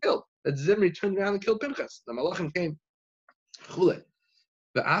actually killed. That Zimri turned around and killed Pinchas. The Malachim came.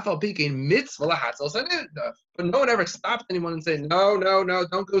 But no one ever stopped anyone and said, no,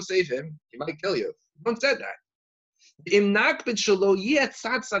 don't go save him. He might kill you. No one said that.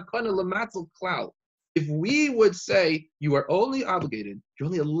 If we would say you are only obligated, you're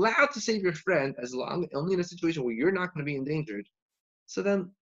only allowed to save your friend only in a situation where you're not going to be endangered, so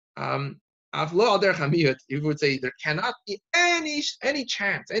then you would say there cannot be any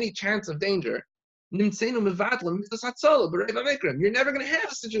chance of danger. You're never going to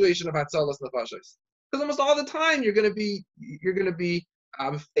have a situation of hatzalas nefashos, because almost all the time you're going to be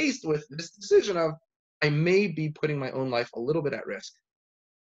faced with this decision of I may be putting my own life a little bit at risk.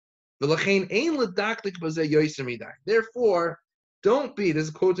 Therefore, don't be, this is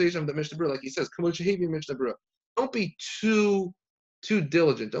a quotation of the Mishnah Berurah, like he says, Mishnah Berurah. Don't be too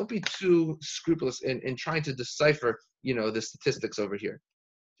diligent. Don't be too scrupulous in trying to decipher, the statistics over here.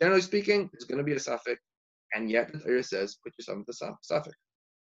 Generally speaking, there's going to be a suffix, and yet the Torah says, put yourself with the suffix.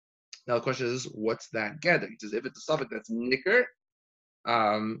 Now the question is, what's that gather? He says, if it's a suffix that's nicker,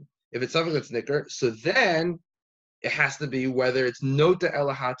 so then it has to be whether it's nota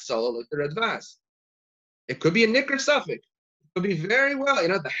elahat sala like the Radvaz. It could be a nicker suffix. It could be very well,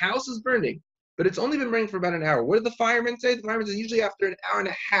 the house is burning, but it's only been burning for about an hour. What did the firemen say? The firemen say usually after an hour and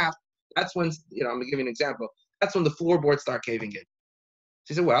a half, that's when, I'm going to give you an example, that's when the floorboards start caving in.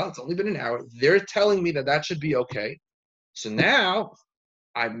 She said, well, it's only been an hour. They're telling me that should be okay. So now,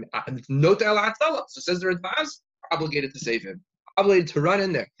 I'm nota elahat sala. So says the Radvaz, obligated to save him, obligated to run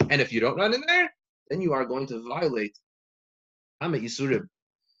in there. And if you don't run in there, then you are going to violate Hamet Yisurim.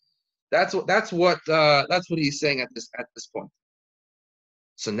 That's what he's saying at this point.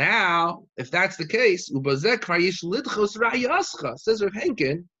 So now, if that's the case, says Rav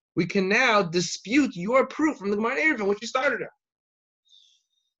Henkin, we can now dispute your proof from the Gemara Eruvin, which you started at.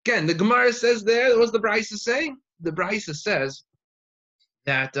 Again, the Gemara says there, what's the Brisa saying? The Brisa says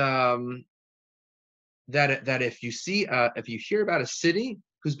that that if you hear about a city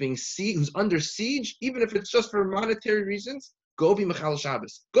who's under siege, even if it's just for monetary reasons, go be Mechal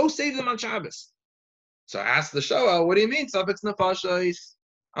Shabbos. Go save them on Shabbos. So I asked the Shoah, what do you mean? Suffix nefashos.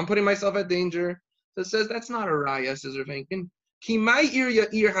 I'm putting myself at danger. So it says that's not a raya, says Rav Henkin. Ki mai ir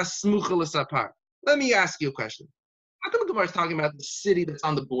ya'ir hasmucha l'sapar. Let me ask you a question. How come the Gemara is talking about the city that's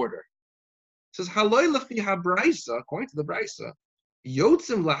on the border? It says haloi lefi habraisa, according to the Brisa,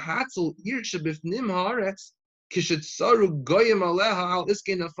 yotzim lahatzel ir shebifnim haaretz kishitzaru goyim aleha al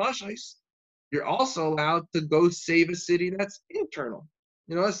iskei nefashos. You're also allowed to go save a city that's internal.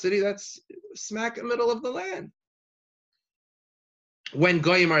 A city that's smack in the middle of the land. When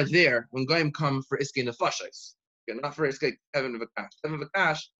goyim are there, when goyim come for iskei nefashos, not for iskei heaven of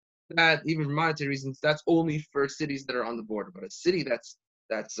Akash, that even for monetary reasons, that's only for cities that are on the border. But a city that's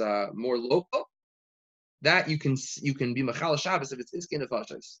more local, that you can be Mechal Shabbos if it's iskei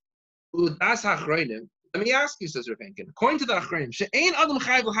nefashos. Udas hachronim. Let me ask you, says Rav Henkin. According to the Achronim, she'ein adam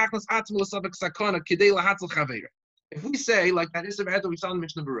chayv l'hachnas atzmo l'savek sakana kidei lahatzel chaveira. If we say, like that Isser V'Ed that we saw in the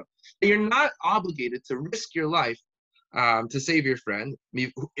Mishnah Berurah, that you're not obligated to risk your life to save your friend,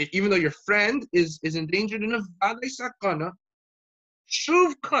 even though your friend is endangered in a vadei sakana,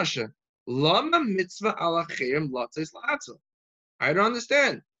 shuv kasha, lama mitzvah ala chayim latzes lahatzel. I don't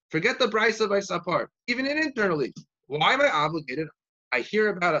understand. Forget the Brisa by Sapar. Even internally, why am I obligated? I hear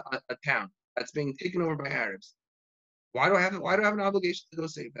about a town that's being taken over by Arabs. Why do I have an obligation to go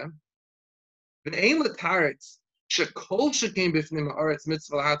save them? Maybe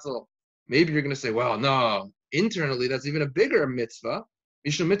you're going to say, well, no, internally that's even a bigger mitzvah.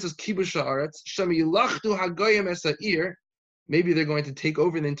 Maybe they're going to take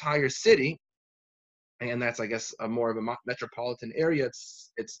over the entire city, and that's, I guess, more of a metropolitan area.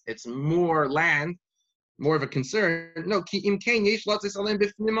 It's more land, more of a concern. No, if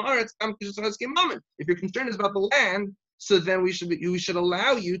your concern is about the land, so then we should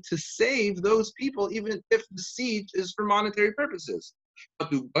allow you to save those people, even if the siege is for monetary purposes.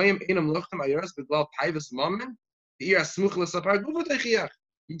 You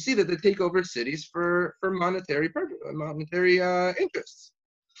see that they take over cities for monetary purpose, monetary interests.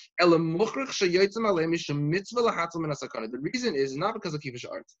 The reason is not because of Kivush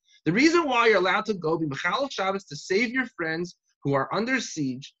Arts. The reason why you're allowed to go be Mechal Shabbos to save your friends who are under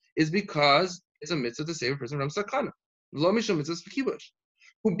siege is because it's a mitzvah to save a person from Sakana. Lo mishum mitzvah for Kivush.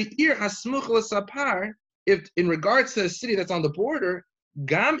 If in regards to a city that's on the border,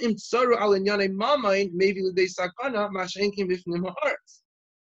 gam im tsaru al inyane mamayin maybe l'dei sakana mashenkim b'fnim ha'aretz.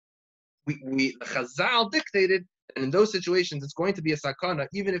 The Chazal dictated, and in those situations, it's going to be a sakana,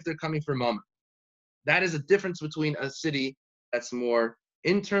 even if they're coming from mama. That is a difference between a city that's more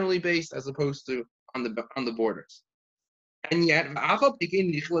internally based as opposed to on the borders. And yet,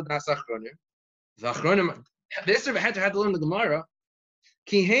 this had to learn the Gemara.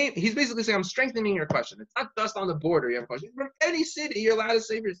 He's basically saying, I'm strengthening your question. It's not just on the border you have questions. From any city, you're allowed to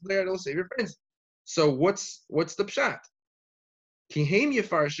save your friends. So what's the pshat? And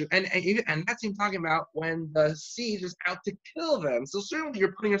that's him talking about when the siege is out to kill them. So certainly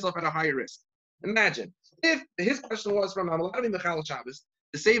you're putting yourself at a higher risk. Imagine if his question was from I'm allowed to be Mechal Shabbos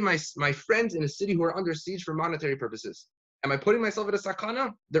to save my friends in a city who are under siege for monetary purposes. Am I putting myself at a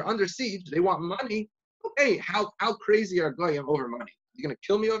sakana? They're under siege. They want money. Okay, how crazy are goyim over money? You're gonna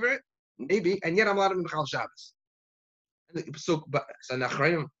kill me over it? Maybe. And yet I'm allowed to be Mechal Shabbos. So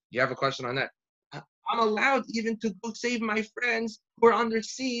You have a question on that? I'm allowed even to go save my friends who are under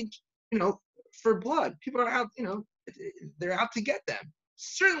siege, for blood. People are out, they're out to get them.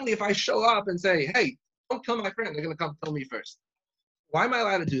 Certainly, if I show up and say, "Hey, don't kill my friend," they're going to come kill me first. Why am I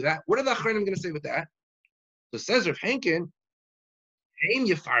allowed to do that? What are the Achronim going to say with that? So says Rav Henkin, Haim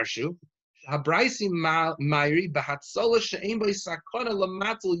Yefarshu, Habraisi Mairi Bahatzola She'em Boi Sakona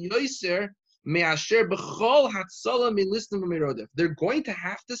Lamatul Yoiser Me'asher B'chol Hatzola Milistim Mirodef. They're going to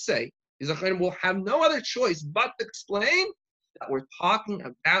have to say, these Achronim will have no other choice but to explain that we're talking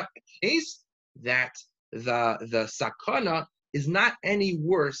about a case that the sakana is not any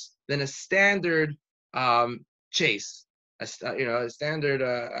worse than a standard chase, a standard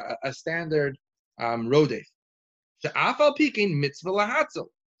rodef. She'afal pikein mitzvah lahatzel.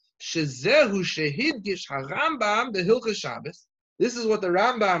 Shezehu shehidgish harambam behilchas Shabbos. This is what the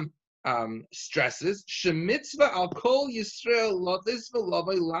Rambam stresses. Shemitzvah al kol Yisrael lotis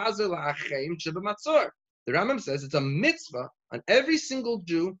v'lovay lazer la'achem shebamatzor. The Rambam says it's a mitzvah on every single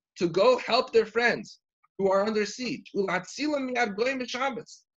Jew to go help their friends who are under siege. What's the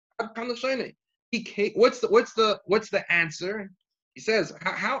answer? He says,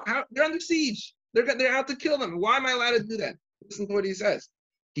 how they're under siege. They're out to kill them. Why am I allowed to do that? Listen to what he says.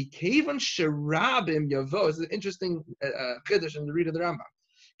 This is an interesting chiddush in the read of the Rambam.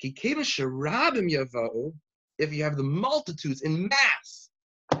 If you have the multitudes in mass,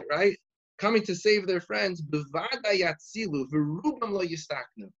 right, coming to save their friends, the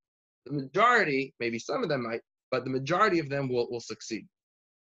majority, maybe some of them might, but the majority of them will succeed.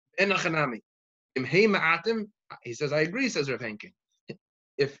 He says, I agree, says Rav Henkin.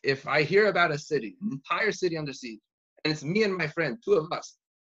 If I hear about a city, an entire city under siege, and it's me and my friend, two of us,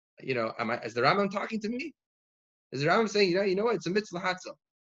 is the Rambam talking to me? Is the Rambam saying, you know what, it's a mitzvah hatzel?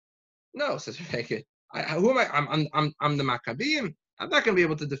 No, says Rav Henkin. Who am I? I'm the Maccabim. I'm not going to be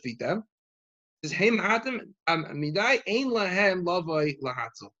able to defeat them. Says, hey, Ma'atim, midai ein lahem lavoi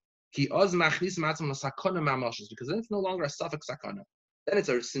lahatzel. Ki oz machnis ma'atzim l'sakona ma'amoshes, because then it's no longer a suffix sakana. Then it's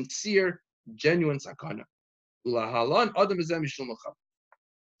a sincere, genuine sakana. Lahalon adam ezem mishum l'chav.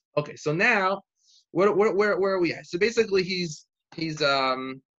 Okay, so now, where are we at? So basically, he's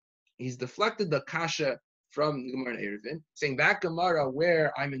deflected the kasha from the Gemara in Eruvin, saying that Gemara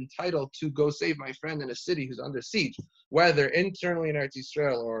where I'm entitled to go save my friend in a city who's under siege, whether internally in Eretz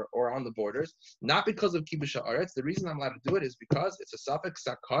Yisrael or on the borders, not because of Kibush Haaretz. The reason I'm allowed to do it is because it's a suffix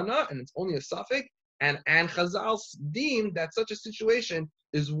sakana, and it's only a suffix, and Chazal deemed that such a situation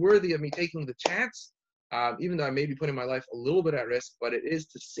is worthy of me taking the chance, even though I may be putting my life a little bit at risk, but it is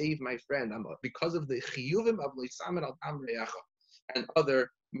to save my friend. Because of the chiyuvim of Leisamet al Tam Reyacha and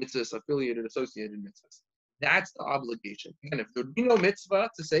other mitzvahs, associated mitzvahs. That's the obligation. Again, if there would be no mitzvah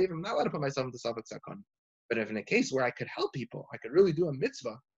to save, I'm not allowed to put myself into suffix sakana. But if in a case where I could help people, I could really do a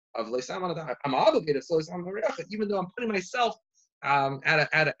mitzvah of Leisamet al Tam, I'm obligated to Leisamet al Reyacha, even though I'm putting myself at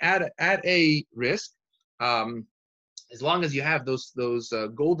a risk. As long as you have those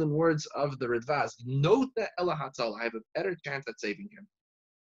golden words of the Ridvaz, note that Ela Hatzal, I have a better chance at saving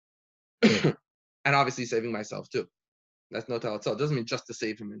him. And obviously saving myself too. That's no Ela Hatzal. It doesn't mean just to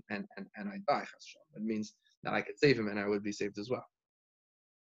save him and I die. It means that I could save him and I would be saved as well.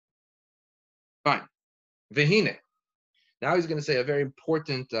 Fine. Vehine. Now he's going to say a very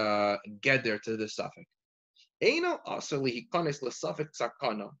important geder to this suffix. Eino asali hikones l'suffix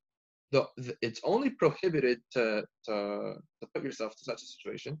sakana. It's only prohibited to put yourself to such a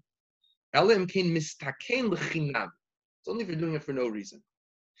situation. It's only if you're doing it for no reason.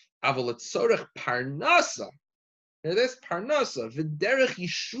 Parnasa. Now this parnasa, v'derech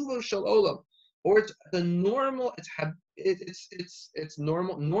yishuvo shel olam, or it's the normal. It's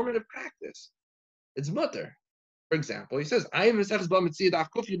normative practice. It's mutter. For example, he says, "I am Mesechus Ba Mitzia Daf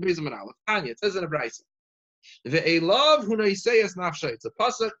Kuf Yud Beis Amud Aleph." Tanya, it says in a brayso, "Ve'elav hu noiseyas nafshay." It's a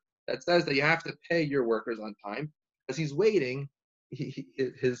pasuk that says that you have to pay your workers on time, because he's waiting.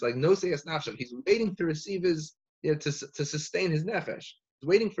 His like no seyas nafshay. He's waiting to receive his to sustain his nefesh. He's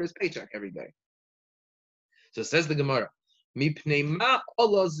waiting for his paycheck every day. So says the Gemara, "Mipnei ma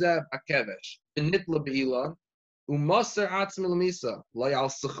ola zeh akevesh benitla be'ilan umaser atzmi l'misa loyal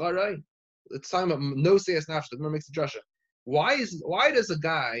secharay." It's talking about no seyas nafshay. The Gemara makes a drasha. Why does a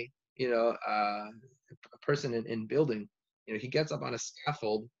guy, a person in building, he gets up on a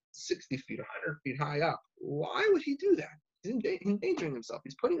scaffold 60 feet, 100 feet high up. Why would he do that? He's endangering himself.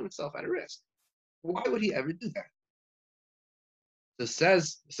 He's putting himself at a risk. Why would he ever do that? So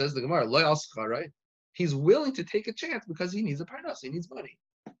says the Gemara, Lo Yalscha, right? He's willing to take a chance because he needs a parnas. He needs money.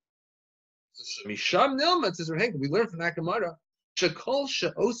 Misham Nilman says, we learn from that Gemara, Shekol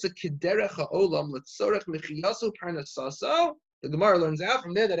she'osa kiderech ha'olam letzorech mechiyasu parnasaso The Gemara learns out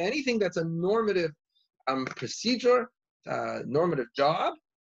from there that anything that's a normative procedure, normative job,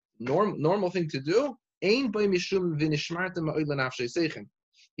 normal thing to do, ain by mishum v'nishmartem ma'oid l'nafshei seichem.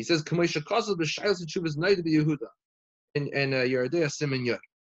 He says, "K'moisha kosel b'shayos tshuvas noida b'Yehuda." In Yeridea Siman Yud.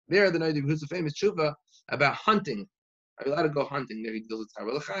 There, the Noda b'Yehuda famous tshuva about hunting. Are you allowed to go hunting? There he deals with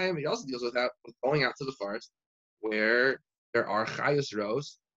Tarva L'chaim. He also deals with going out to the forest where there are chayos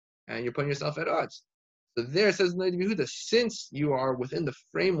rows, and you're putting yourself at odds. So there it says Noda b'Yehuda, since you are within the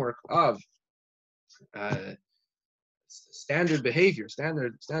framework of standard behavior,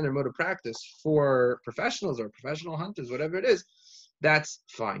 standard mode of practice for professionals or professional hunters, whatever it is, that's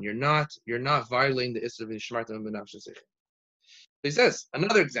fine. You're not violating the Isser v'Nishmartem b'nafshei seichem. He says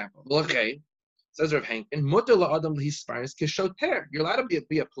another example. Says Rav Henkin, Mutter la'adam l'hisparis kishoter. You're allowed to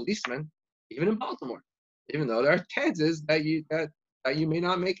be a policeman, even in Baltimore, even though there are chances that you may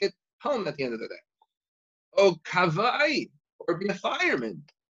not make it home at the end of the day. Oh, kavai, or be a fireman.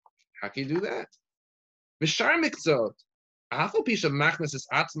 How can you do that? Mishar mikzot. Afal pisha machnas is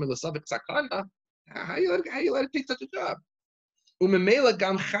atzma l'savik sakana. How you let it take such a job? Umemela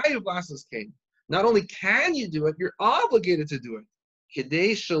gam chayiv lasas came. Not only can you do it, you're obligated to do it.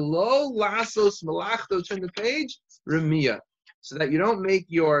 Kidei shelo lasos malachto, turn the page, remia. So that you don't make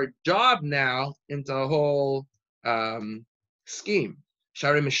your job now into a whole scheme.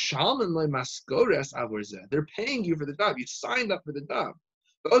 They're paying you for the job. You signed up for the job.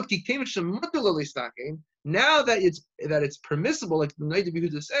 Now that it's permissible, like the Noda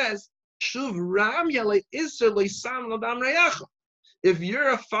b'Yehuda says, if you're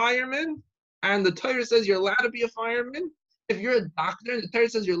a fireman and the Torah says you're allowed to be a fireman, if you're a doctor and the Torah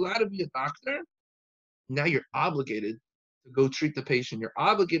says you're allowed to be a doctor, now you're obligated to go treat the patient. You're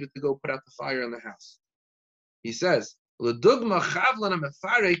obligated to go put out the fire in the house. He says, "L'dugma chavlan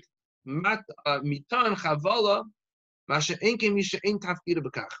hamefarek mitan chavala mashe enkem mishe ein tafkida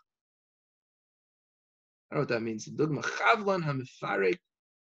b'kach." I don't know what that means. L'dugma chavlan hamefarek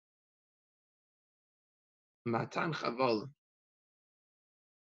matan chavala.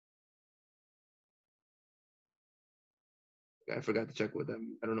 I forgot to check what that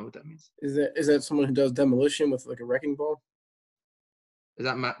means. I don't know what that means. Is that someone who does demolition with like a wrecking ball? Is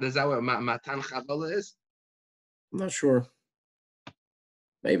that what matan chavala is? I'm not sure.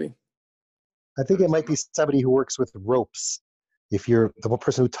 Maybe. I think it might be somebody who works with ropes. If you're the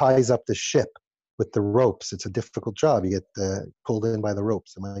person who ties up the ship with the ropes, it's a difficult job. You get pulled in by the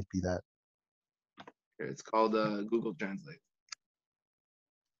ropes. It might be that. It's called Google Translate.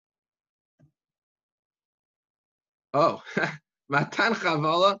 Oh, Matan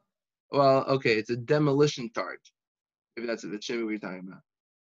Chavala. Well, okay, it's a demolition charge. Maybe that's the shimmy we're talking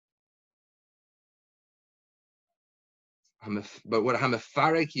about. But what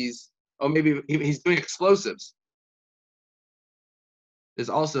Hamafarek, maybe he's doing explosives. There's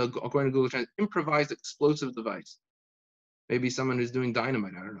also, according to Google Translate, improvised explosive device. Maybe someone who's doing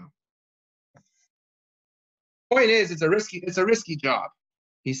dynamite. I don't know. Point is, it's a risky job.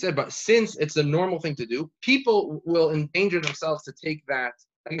 He said, but since it's a normal thing to do, people will endanger themselves to take that.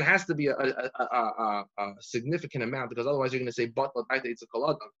 It has to be a significant amount, because otherwise you're going to say, but it's a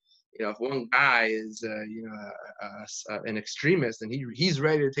koladam. If one guy is an extremist and he's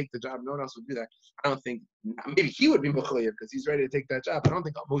ready to take the job, no one else would do that. I don't think, maybe he would be mechayev because he's ready to take that job. I don't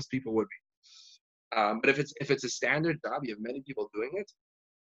think most people would be. But if it's a standard job, you have many people doing it,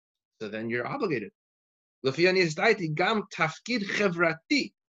 so then you're obligated. Gam tafkid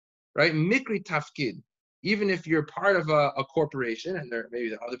chevrati, right? Mikri tafkid. Even if you're part of a corporation and maybe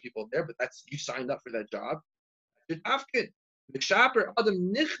there are other people there, but you signed up for that job. Your tafkid.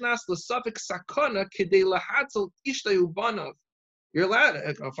 You're allowed,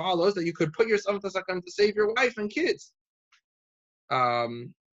 it follows that you could put yourself into sakana to save your wife and kids.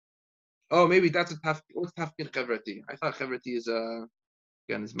 Maybe that's what's tafkid chevrati. I thought chevrati is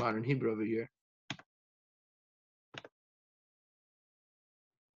again is modern Hebrew over here.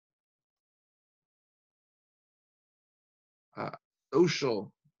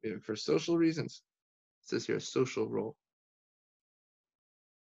 Social, for social reasons. It says here a social role.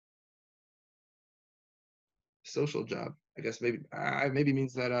 Social job. I guess maybe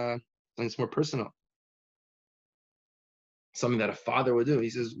means that something that's more personal. Something that a father would do. He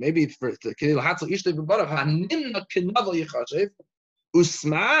says maybe for the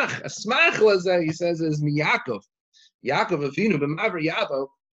Usmach. A smach was he says is Miyakov. Yaakov Avinu b'maver Yavo,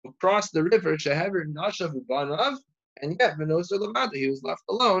 who crossed the river Shehever Nashav Ubanav, and yet Venosa Lamata, he was left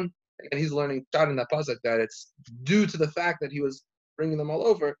alone. And he's learning shot in that pasuk that it's due to the fact that he was bringing them all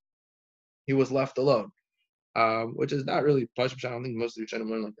over, he was left alone, which is not really pashut. I don't think most of you try to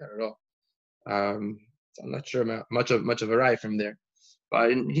learn like that at all. So I'm not sure about much of a right from there.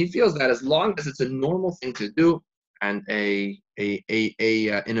 But he feels that as long as it's a normal thing to do, and an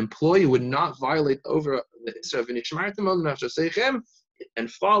employee would not violate over the Isra v'nishmartem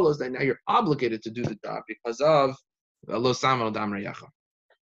and follows that now you're obligated to do the job because of lo samo dam reyacha.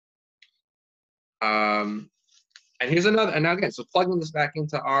 And here's another, and now again, so plugging this back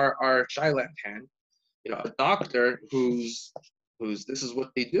into our shaila at hand, a doctor who's this is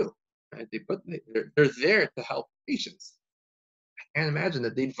what they do, right? They're there to help patients. I can't imagine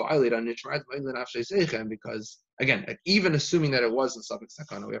that they'd violate on Nishmat Seichem because, again, even assuming that it was in Suffolk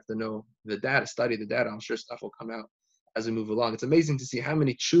Sakana, we have to know the data, study the data. I'm sure stuff will come out as we move along. It's amazing to see how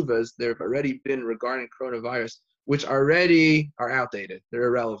many tshuvas there have already been regarding coronavirus, which already are outdated. They're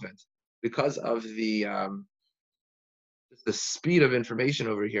irrelevant because of the speed of information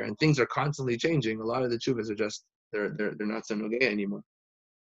over here, and things are constantly changing. A lot of the tshuvas are just they're not so nogay anymore.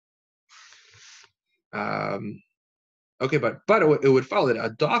 Okay, but it would follow that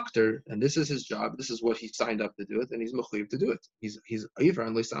a doctor, and this is his job, this is what he signed up to do it, and he's mechuyev to do it. He's over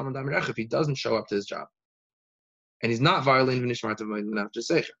on leisaman dam reyacha if he doesn't show up to his job, and he's not violating v'nishmartem nafshe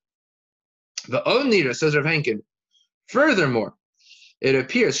seichem. The Onira says Rav Henkin. Furthermore, it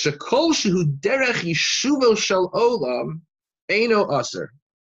appears shekol shehu derech yishuvo shel olam eino aser.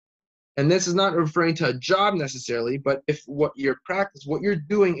 And this is not referring to a job necessarily, but if what you're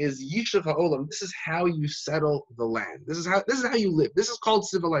doing is yishuv ha'olam, this is how you settle the land. This is how you live. This is called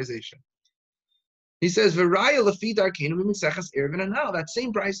civilization. He says, "V'raya lefi darkeinu mimiseches erevin anal." That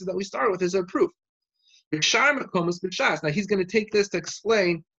same brisa that we start with is a proof. Now he's going to take this to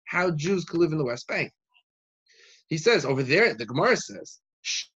explain how Jews could live in the West Bank. He says over there, the Gemara says,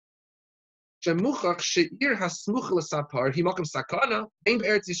 it's clear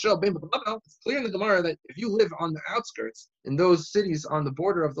in the Gemara that if you live on the outskirts, in those cities on the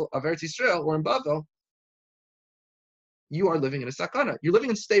border of Eretz Yisrael or in Bavel, you are living in a sakana. You're living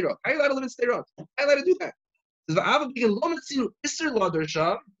in Sderot. How are you allowed to live in Sderot? How are you allowed to do that? The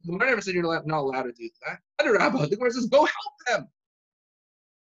Gemara never said you're not allowed to do that. The Gemara says, go help them.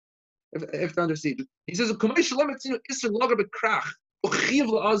 If they're under siege. He says, no one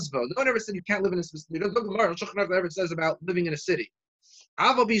ever said you can't live in a specific. Don't go to Shulchan Aruch ever says about living in a city.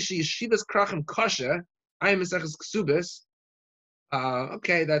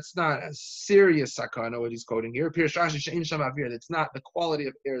 Okay, that's not a serious sakana what he's quoting here. It's not, the quality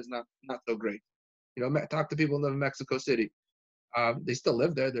of air is not so great. Talk to people who live in Mexico City. They still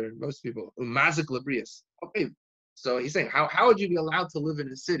live there. Most people. Umazik Labrius. Okay, so he's saying, how would you be allowed to live in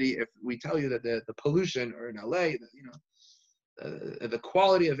a city if we tell you that the pollution, or in LA, the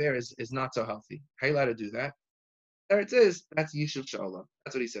quality of air is not so healthy? How are you allowed to do that? There it is. That's Yishuv Shalom.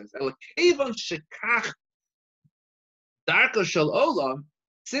 That's what he says.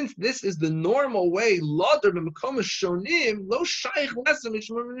 Since this is the normal way,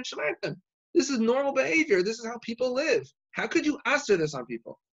 this is normal behavior. This is how people live. How could you answer this on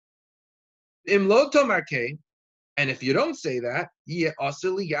people? And if you don't say that,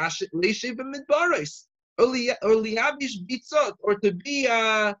 or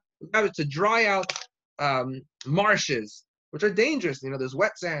to dry out marshes, which are dangerous. There's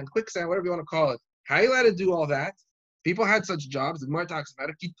wet sand, quicksand, whatever you want to call it. How are you allowed to do all that? People had such jobs. The Gemara talks about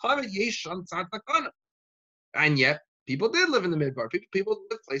it. And yet, people did live in the midbar. People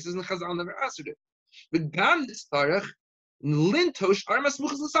lived places, and Chazal never answered it. But Gam this tarach, Lintosh Armas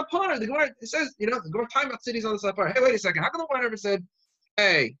Muchas Sapar. The Gemara says, the Gemara talking about cities on the Sapar. Hey, wait a second. How come the Gemara never said,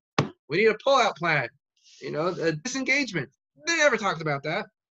 hey, we need a pull-out plan? A disengagement. They never talked about that.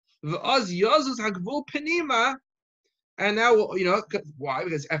 And now, why?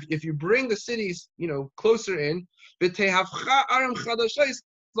 Because if you bring the cities, closer in, you're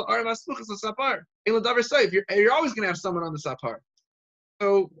always going to have someone on the Sapar.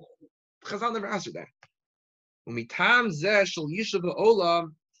 So Chazal never answered that. You're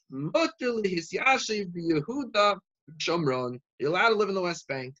allowed to live in the West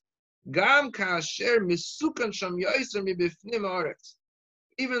Bank.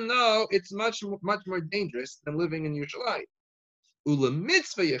 Even though it's much more dangerous than living in Yerushalayim.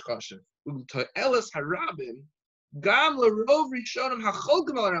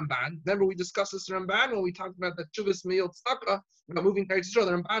 Remember we discussed this Ramban when we talked about the Chuvas Miyot Tzaka, about moving to Eretz Yisrael.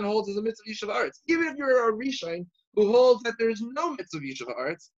 The Ramban holds as a mitzvah Yishuv Haaretz. Even if you're a Rishon who holds that there is no mitzvah Yishuv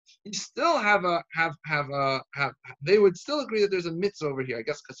Haaretz, you still they would still agree that there's a mitzvah over here. I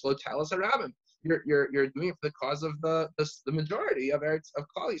guess Kaslo Talis Harabim. You're doing it for the cause of the majority of Eretz of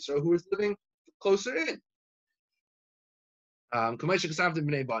Klal Yisrael who is living closer in. So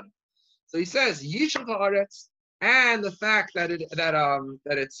he says Yishuv Haaretz, and the fact that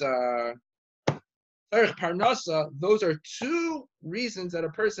it's tzarich parnasa. Those are two reasons that a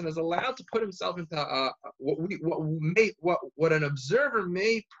person is allowed to put himself into what an observer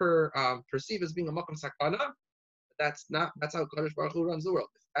may perceive as being a makom sakana. That's how Kadosh Baruch Hu runs the world.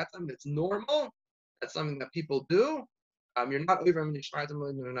 If that's something that's normal, that's something that people do. You're not over and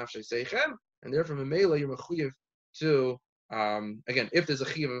therefore Mamela you're mechuyev to again, if there's a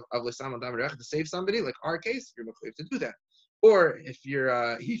chiyuv of l'sam to save somebody, like our case, you're mechuyev to do that. Or if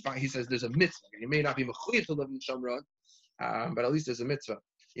you're he says there's a mitzvah, you may not be mechuyev to live in Shomron, but at least there's a mitzvah.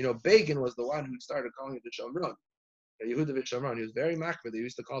 Begin was the one who started calling it the Shomron. Yehudavit Shomron. He was very makbid. They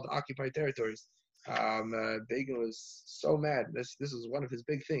used to call it the occupied territories. Begin was so mad. This is one of his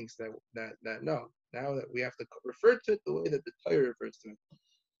big things that no, now that we have to refer to it the way that the Torah refers to it.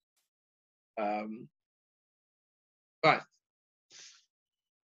 But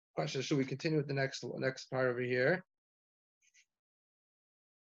question: should we continue with the next part over here?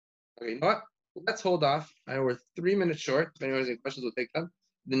 Okay, you know what? Let's hold off. I know we're 3 minutes short. If anyone has any questions, we'll take them.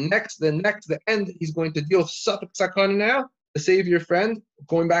 The end, he's going to deal with Safek Sakana now, to save your friend,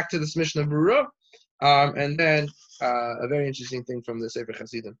 going back to this mission of Berurah, and then a very interesting thing from the Sefer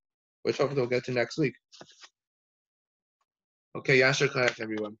Chasidim, which hopefully we'll get to next week. Okay, Yasher Chayach,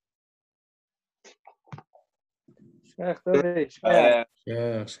 everyone. Yeah.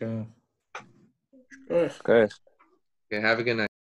 Okay, have a good night.